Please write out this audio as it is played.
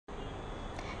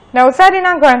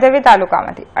નવસારીના ગણદેવી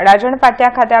તાલુકામાંથી અડાજણ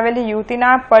પાટિયા ખાતે આવેલી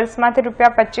યુવતીના પર્સમાંથી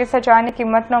 ₹25,000ની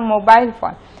કિંમતનો મોબાઈલ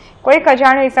ફોન કોઈક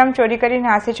અજાણ્યો ઇસમ ચોરી કરી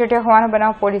નાસી છૂટ્યો હોવાનો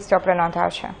બનાવ પોલીસ ચોપડે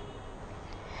નોંધાયો છે।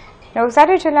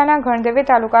 નવસારી જિલ્લાના ગણદેવી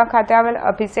તાલુકા ખાતે આવેલ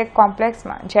અભિષેક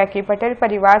કોમ્પ્લેક્સમાં જેકી પટેલ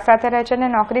પરિવાર સાથે રહે છે અને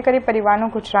નોકરી કરી પરિવારનું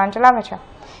ગુજરાન ચલાવે છે।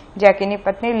 જેકીની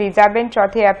પત્ની લીઝાબેન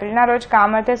 4 એપ્રિલના રોજ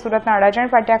કામ અર્થે સુરતના અડાજણ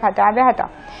પાટિયા ખાતે આવ્યા હતા।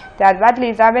 ત્યારબાદ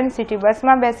લીઝાબેન સિટી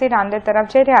બસમાં બેસી રાંદેર તરફ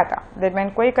જઈ રહ્યા હતા।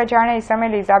 દરમિયાન કોઈક અજાણ્યા ઇસમે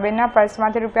લીઝાબેનના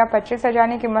પર્સમાંથી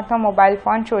 ₹25,000ની કિંમતનો મોબાઈલ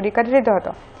ફોન ચોરી કરી લીધો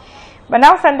હતો।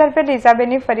 બનાવ સંદર્ભે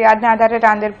લીઝાબેનની ફરિયાદના આધારે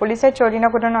રાંદેર પોલીસે ચોરીનો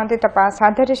ગુનો નોંધી તપાસ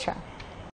હાથ ધરી છે।